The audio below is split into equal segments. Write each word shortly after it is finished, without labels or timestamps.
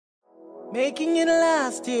Making it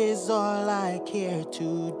last is all I care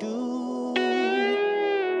to do.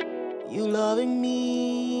 You loving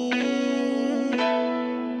me,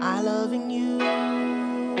 I loving you.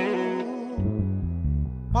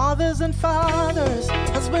 Mothers and fathers,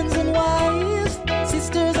 husbands and wives,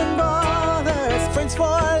 sisters and brothers, friends for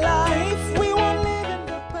life. We won't live in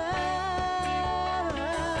the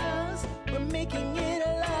past. We're making it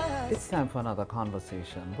last. It's time for another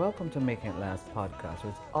conversation. Welcome to Making It Last podcast,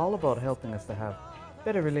 where it's all about helping us to have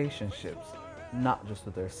better relationships, not just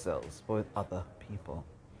with ourselves, but with other people.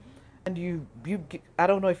 And I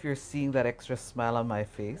don't know if you're seeing that extra smile on my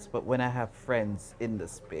face, but when I have friends in the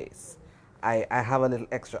space, I have a little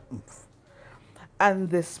extra oomph. And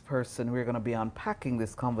this person we're going to be unpacking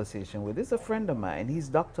this conversation with is a friend of mine. He's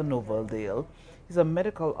Dr. Noval. He's a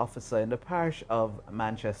medical officer in the parish of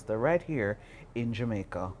Manchester, right here in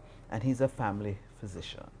Jamaica, and he's a family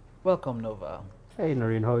physician. Welcome, Noval. Hey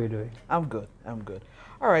Noreen, how are you doing? I'm good.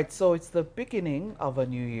 All right, so it's the beginning of a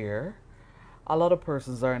new year. A lot of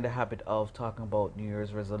persons are in the habit of talking about New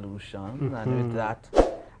Year's resolution, and with that,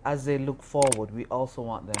 as they look forward, we also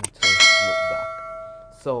want them to look back.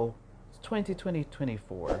 So,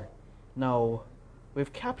 2024. Now,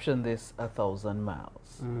 we've captioned this 1,000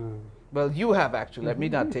 miles. Well, you have actually. Let me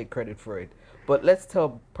not take credit for it. But let's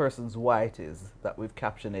tell persons why it is that we've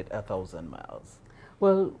captioned it 1,000 miles.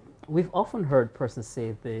 Well, we've often heard persons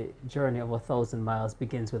say the journey of 1,000 miles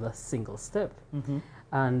begins with a single step.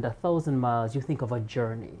 And 1,000 miles, you think of a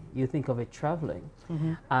journey, you think of it traveling.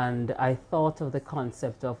 And I thought of the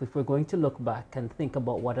concept of if we're going to look back and think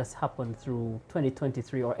about what has happened through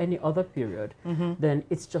 2023 or any other period, then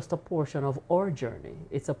it's just a portion of our journey.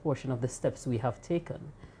 It's a portion of the steps we have taken.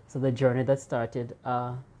 So the journey that started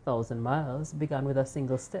 1,000 miles began with a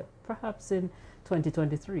single step, perhaps in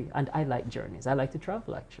 2023. And I like journeys. I like to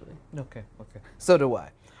travel, actually. Okay. So do I.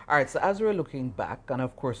 All right, so as we're looking back, and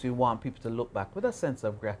of course we want people to look back with a sense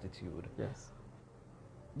of gratitude. Yes.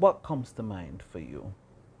 What comes to mind for you?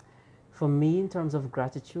 For me, in terms of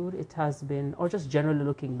gratitude, it has been, or just generally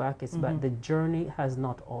looking back, it's that the journey has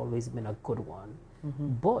not always been a good one.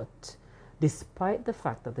 But despite the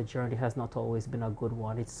fact that the journey has not always been a good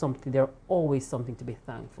one, it's something, there's always something to be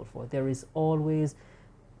thankful for. There is always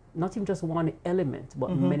not even just one element, but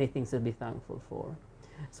many things to be thankful for.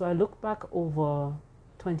 So I look back over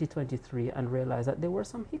 2023 and realize that there were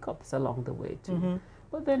some hiccups along the way too.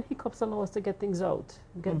 But then hiccups allow us to get things out,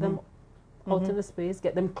 get them out in the space,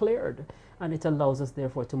 get them cleared, and it allows us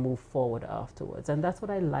therefore to move forward afterwards. And that's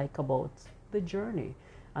what I like about the journey,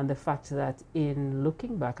 and the fact that in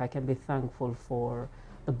looking back I can be thankful for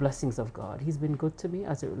the blessings of God. He's been good to me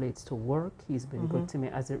as it relates to work. He's been good to me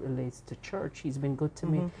as it relates to church. He's been good to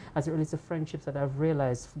me as it relates to friendships that I've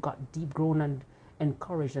realized got deep, grown and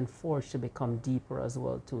encouraged and forged to become deeper as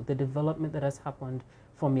well too. The development that has happened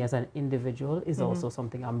for me as an individual is also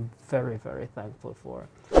something I'm very, very thankful for.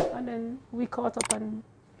 And then we caught up and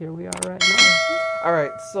here we are right now. All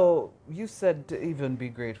right, so you said to even be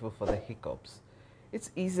grateful for the hiccups.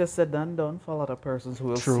 It's easier said than done for a lot of persons who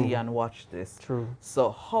will see and watch this. True.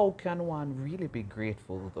 So how can one really be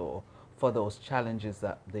grateful though for those challenges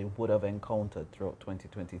that they would have encountered throughout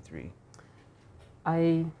 2023?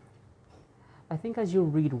 I think as you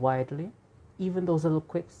read widely, even those little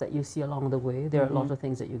quips that you see along the way, there are a lot of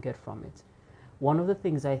things that you get from it. One of the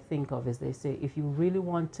things I think of is they say if you really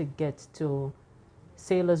want to get to,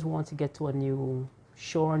 sailors want to get to a new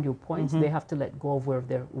shore, new points, they have to let go of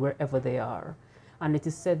wherever they are. And it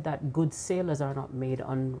is said that good sailors are not made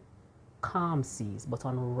on calm seas, but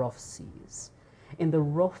on rough seas. In the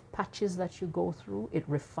rough patches that you go through, it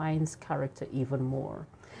refines character even more.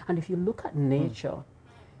 And if you look at nature,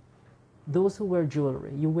 those who wear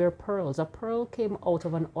jewelry, you wear pearls. A pearl came out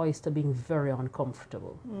of an oyster being very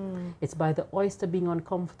uncomfortable. It's by the oyster being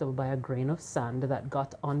uncomfortable by a grain of sand that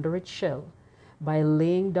got under its shell, by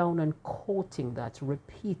laying down and coating that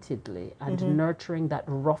repeatedly and nurturing that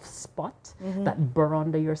rough spot, that burr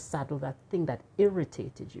under your saddle, that thing that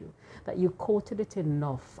irritated you, that you coated it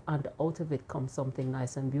enough and out of it comes something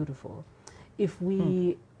nice and beautiful. If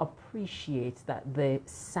we appreciate that the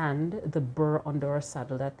sand, the burr under our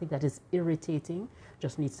saddle, that thing that is irritating,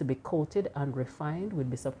 just needs to be coated and refined, we'd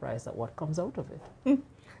be surprised at what comes out of it.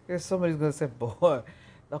 There's somebody's going to say, boy,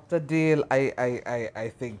 Dr. Dale,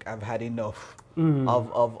 I think I've had enough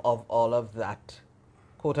of all of that,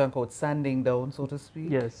 quote unquote, sanding down, so to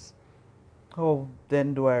speak. Yes. How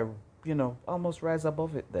then do I, almost rise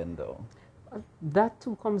above it then, though? That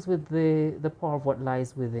too comes with the power of what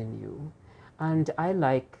lies within you. And I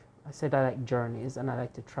like journeys and I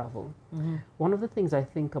like to travel. One of the things I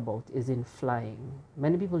think about is in flying.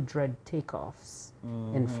 Many people dread takeoffs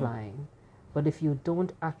in flying. But if you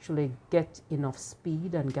don't actually get enough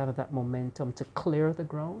speed and gather that momentum to clear the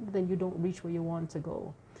ground, then you don't reach where you want to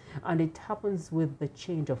go. And it happens with the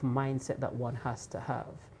change of mindset that one has to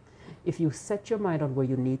have. If you set your mind on where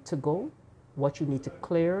you need to go, what you need to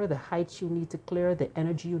clear, the heights you need to clear, the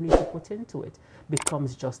energy you need to put into it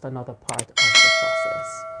becomes just another part of the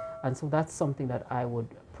process. And so that's something that I would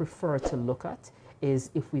prefer to look at,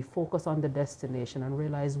 is if we focus on the destination and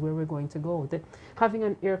realize where we're going to go. Having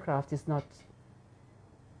an aircraft is not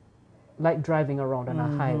like driving around on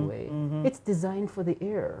a highway. It's designed for the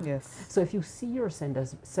air. Yes. So if you see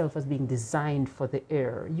yourself as being designed for the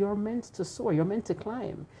air, you're meant to soar, you're meant to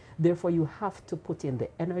climb. Therefore, you have to put in the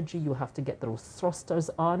energy, you have to get those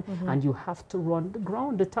thrusters on, and you have to run the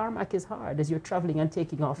ground. The tarmac is hard as you're traveling and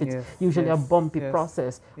taking off. It's usually a bumpy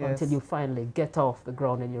process until you finally get off the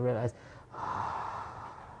ground and you realize,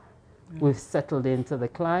 we've settled into the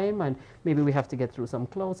climb, and maybe we have to get through some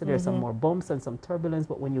clouds, so there's some more bumps and some turbulence.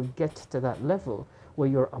 But when you get to that level where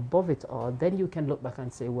you're above it all, then you can look back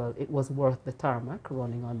and say, well, it was worth the tarmac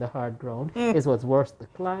running on the hard ground. It was worth the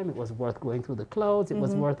climb. It was worth going through the clouds. It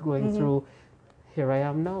was worth going through. Here I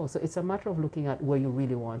am now. So it's a matter of looking at where you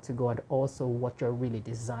really want to go and also what you're really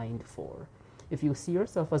designed for. If you see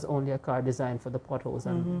yourself as only a car designed for the potholes,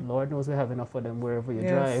 and Lord knows we have enough of them wherever you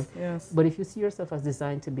drive. But if you see yourself as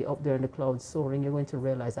designed to be up there in the clouds soaring, you're going to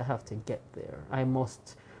realize, I have to get there. I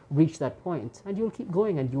must reach that point. And you'll keep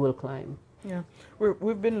going and you will climb. Yeah.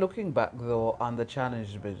 We've been looking back, though, on the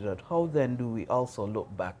challenge budget. How then do we also look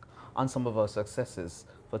back on some of our successes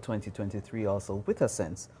for 2023 also with a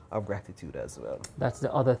sense of gratitude as well? That's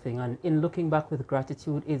the other thing. And in looking back with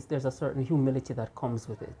gratitude, there's a certain humility that comes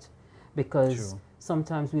with it. Because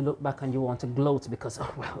sometimes we look back and you want to gloat because,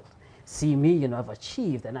 oh, well, see me, I've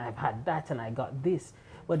achieved and I've had that and I got this.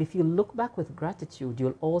 But if you look back with gratitude,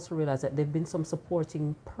 you'll also realize that there have been some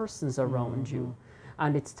supporting persons around you.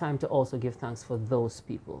 And it's time to also give thanks for those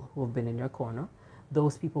people who have been in your corner,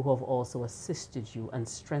 those people who have also assisted you and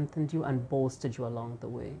strengthened you and bolstered you along the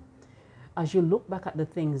way. As you look back at the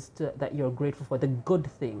things that you're grateful for, the good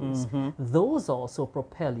things, those also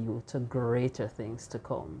propel you to greater things to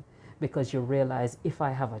come. Because you realize, if I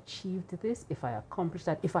have achieved this, if I accomplished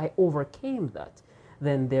that, if I overcame that,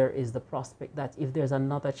 then there is the prospect that if there's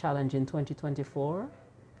another challenge in 2024,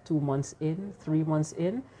 2 months in, 3 months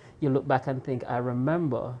in, you look back and think, I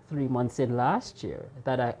remember 3 months in last year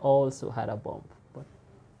that I also had a bump. But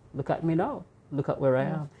look at me now. Look at where I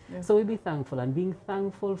am. So we be thankful. And being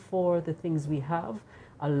thankful for the things we have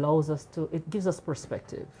allows us to, it gives us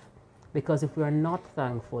perspective. Because if we're not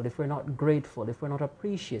thankful, if we're not grateful, if we're not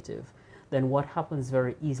appreciative, then what happens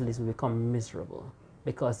very easily is we become miserable.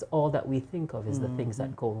 Because all that we think of is the things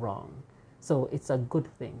that go wrong. So it's a good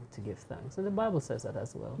thing to give thanks. And the Bible says that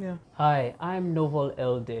as well. Yeah. Hi, I'm Noval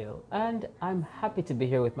L. Dale, and I'm happy to be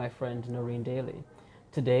here with my friend Noreen Daly.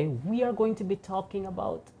 Today, we are going to be talking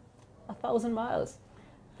about 1,000 miles.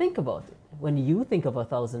 Think about it. When you think of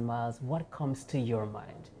 1,000 miles, what comes to your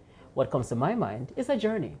mind? What comes to my mind is a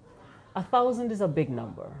journey. 1,000 is a big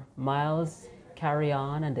number. Miles carry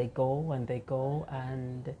on and they go and they go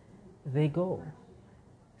and they go.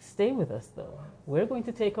 Stay with us though. We're going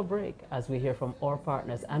to take a break as we hear from our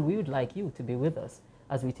partners, and we would like you to be with us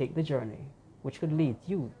as we take the journey, which could lead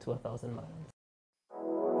you to 1,000 miles.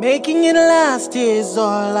 Making it last is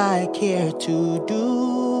all I care to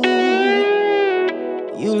do.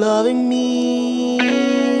 You loving me,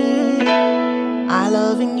 I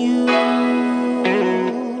loving you.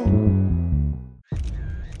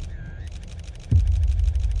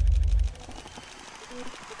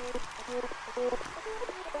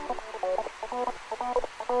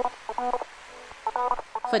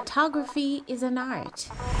 Photography is an art,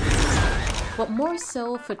 but more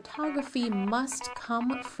so, photography must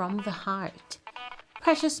come from the heart.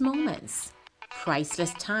 Precious moments,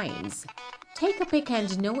 priceless times. Take a pic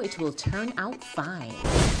and know it will turn out fine.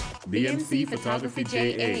 BMC Photography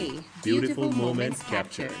JA, beautiful moments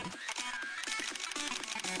captured.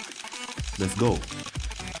 Let's go.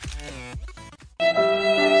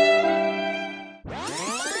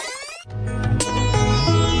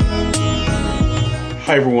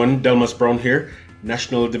 Hi everyone, Delmas Brown here,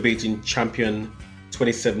 National Debating Champion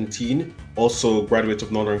 2017, also graduate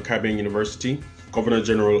of Northern Caribbean University, Governor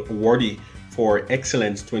General Awardee for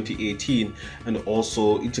Excellence 2018, and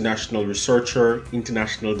also international researcher,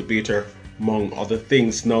 international debater, among other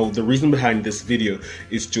things. Now, the reason behind this video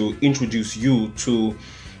is to introduce you to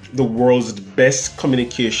the world's best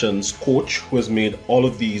communications coach who has made all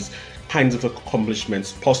of these kinds of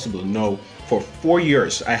accomplishments possible. Now, for 4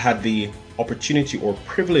 years, I had the opportunity, or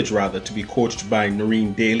privilege rather, to be coached by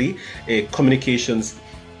Noreen Daly, a communications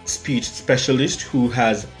speech specialist who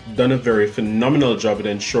has done a very phenomenal job at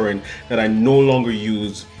ensuring that I no longer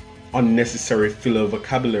use unnecessary filler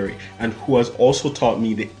vocabulary, and who has also taught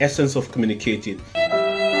me the essence of communicating.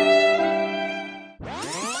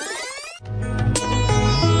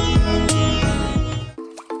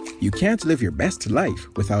 You can't live your best life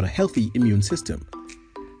without a healthy immune system.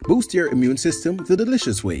 Boost your immune system the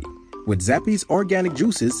delicious way with Zappy's organic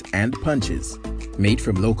juices and punches. Made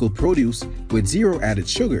from local produce with zero added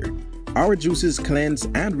sugar, our juices cleanse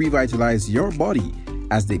and revitalize your body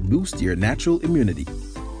as they boost your natural immunity.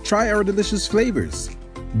 Try our delicious flavors.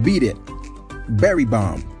 Beat It, Berry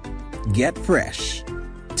Bomb, Get Fresh,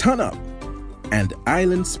 Ton Up, and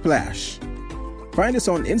Island Splash. Find us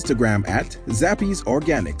on Instagram at Zappy's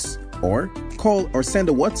Organics, or call or send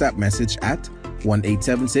a WhatsApp message at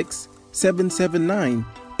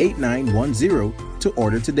 1-876-779-8910 to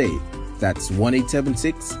order today. That's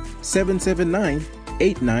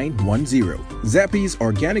 1-876-779-8910. Zappy's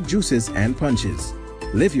Organic Juices and Punches.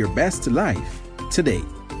 Live your best life today.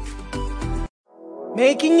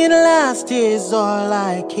 Making it last is all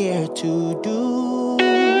I care to do.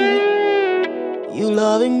 You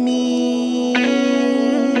loving me,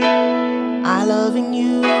 I loving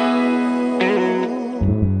you.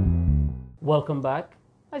 Welcome back.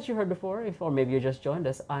 As you heard before, or maybe you just joined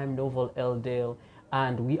us, I'm Noval L. Dale,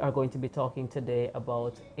 and we are going to be talking today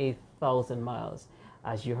about 1,000 miles.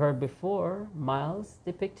 As you heard before, miles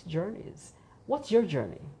depict journeys. What's your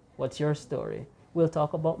journey? What's your story? We'll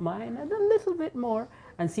talk about mine and a little bit more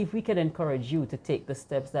and see if we can encourage you to take the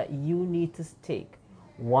steps that you need to take.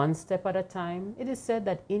 One step at a time. It is said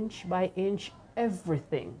that inch by inch,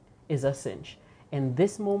 everything is a cinch. In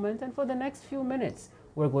this moment and for the next few minutes,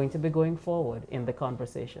 we're going to be going forward in the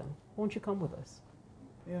conversation. Won't you come with us?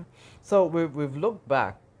 Yeah. So we've looked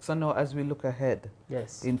back. So now as we look ahead,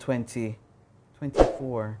 Yes. in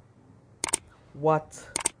 2024,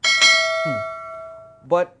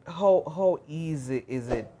 but how easy is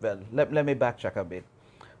it? Well, let me backtrack a bit.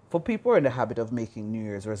 For people who are in the habit of making New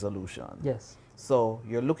Year's resolutions. Yes. So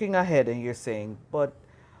you're looking ahead and you're saying, but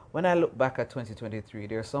when I look back at 2023,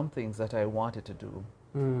 there are some things that I wanted to do.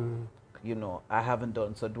 You know, I haven't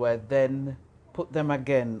done. So do I then put them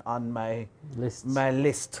again on my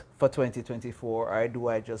list for 2024, or do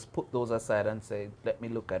I just put those aside and say, let me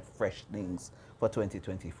look at fresh things for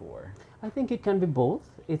 2024? I think it can be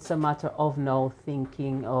both. It's a matter of now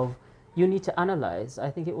thinking of, you need to analyze.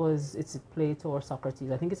 I think it's Plato or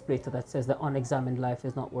Socrates. I think it's Plato that says the unexamined life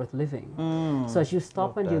is not worth living. So as you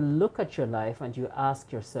stop and you look at your life and you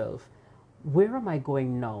ask yourself, where am I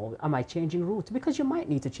going now? Am I changing route? Because you might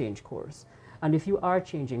need to change course. And if you are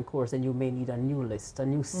changing course, then you may need a new list, a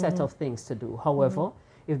new set of things to do. However,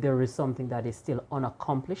 if there is something that is still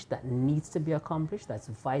unaccomplished, that needs to be accomplished, that's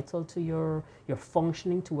vital to your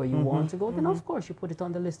functioning to where you want to go, then of course you put it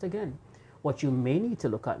on the list again. What you may need to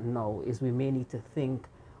look at now is we may need to think,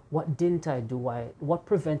 what didn't I do? What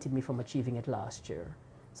prevented me from achieving it last year?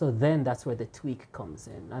 So then that's where the tweak comes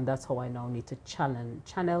in. And that's how I now need to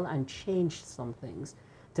channel and change some things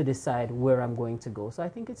to decide where I'm going to go. So I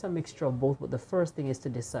think it's a mixture of both. But the first thing is to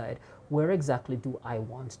decide, where exactly do I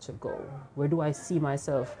want to go? Where do I see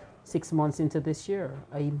myself 6 months into this year,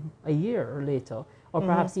 a year later, or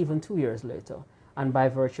perhaps even 2 years later? And by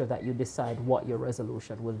virtue of that, you decide what your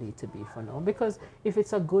resolution will need to be for now. Because if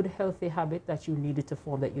it's a good, healthy habit that you needed to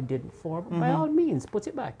form that you didn't form, by all means, put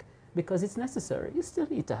it back. Because it's necessary. You still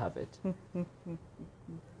need to have it.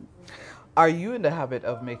 Are you in the habit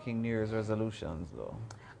of making New Year's resolutions, though?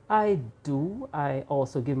 I do. I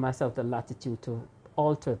also give myself the latitude to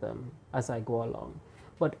alter them as I go along.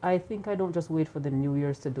 But I think I don't just wait for the New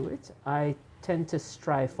Year's to do it. I tend to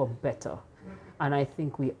strive for better. And I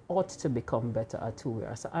think we ought to become better at who we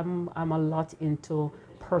are. So I'm a lot into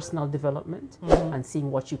personal development and seeing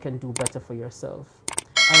what you can do better for yourself.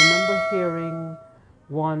 I remember hearing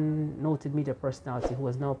one noted media personality who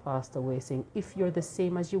has now passed away saying, if you're the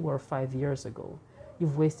same as you were 5 years ago,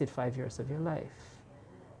 you've wasted 5 years of your life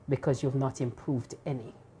because you've not improved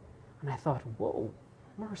any. And I thought, whoa,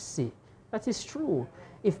 mercy, that is true.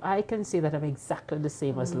 If I can say that I'm exactly the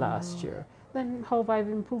same as last year, then how have I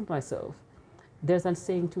improved myself? There's a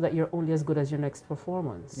saying too that you're only as good as your next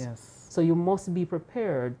performance. Yes. So you must be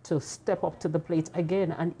prepared to step up to the plate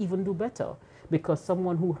again and even do better, because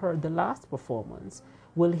someone who heard the last performance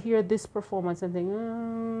will hear this performance and think,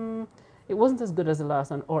 it wasn't as good as the last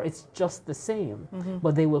one, or it's just the same.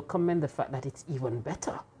 But they will commend the fact that it's even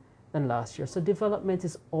better than last year. So development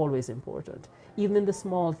is always important, even in the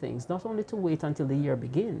small things, not only to wait until the year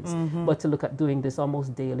begins, but to look at doing this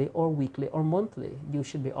almost daily or weekly or monthly. You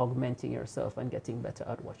should be augmenting yourself and getting better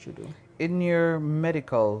at what you do. In your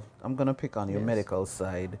medical, I'm going to pick on your Yes. medical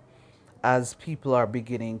side, as people are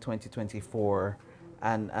beginning 2024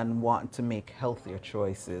 and want to make healthier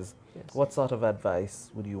choices, Yes. what sort of advice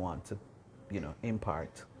would you want to,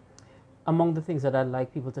 impart? Among the things that I'd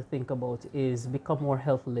like people to think about is become more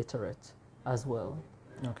health literate as well.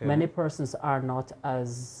 Okay. Many persons are not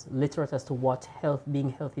as literate as to what being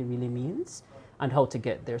healthy really means and how to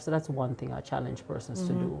get there. So that's one thing I challenge persons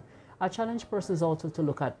to do. I challenge persons also to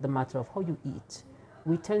look at the matter of how you eat.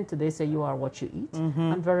 We tend to, they say you are what you eat,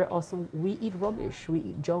 and very often we eat rubbish, we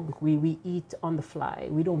eat junk, we eat on the fly,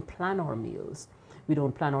 we don't plan our meals, we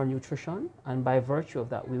don't plan our nutrition, and by virtue of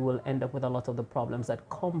that we will end up with a lot of the problems that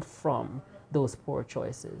come from those poor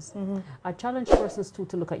choices. I challenge persons too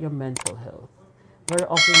to look at your mental health. Very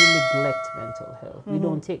often we neglect mental health. We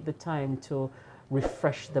don't take the time to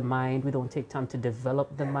refresh the mind, we don't take time to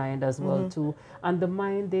develop the mind as well too, and the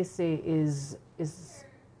mind, they say, is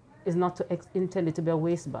not intended to be a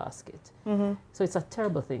wastebasket. So it's a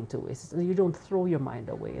terrible thing to waste. You don't throw your mind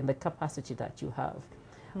away in the capacity that you have.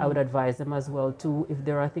 I would advise them as well to, if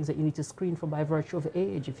there are things that you need to screen for by virtue of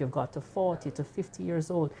age, if you've got to 40 to 50 years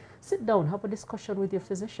old, sit down, have a discussion with your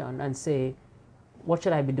physician and say, what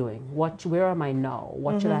should I be doing? Where am I now?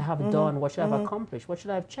 What should I have done? What should I have accomplished? What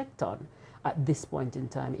should I have checked on at this point in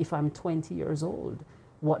time? If I'm 20 years old,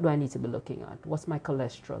 what do I need to be looking at? What's my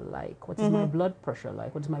cholesterol like? What is my blood pressure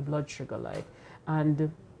like? What is my blood sugar like?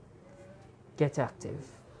 And get active.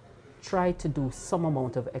 Try to do some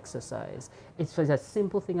amount of exercise. It's a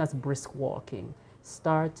simple thing as brisk walking.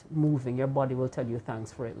 Start moving. Your body will tell you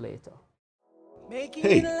thanks for it later.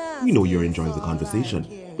 Hey, we know you're enjoying the conversation,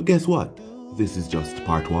 but guess what? This is just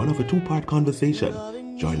part one of a two-part conversation.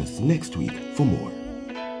 Join us next week for more.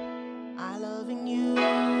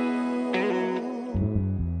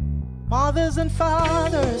 Mothers and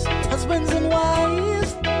fathers, husbands and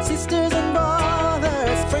wives, sisters and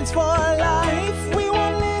brothers, friends for life.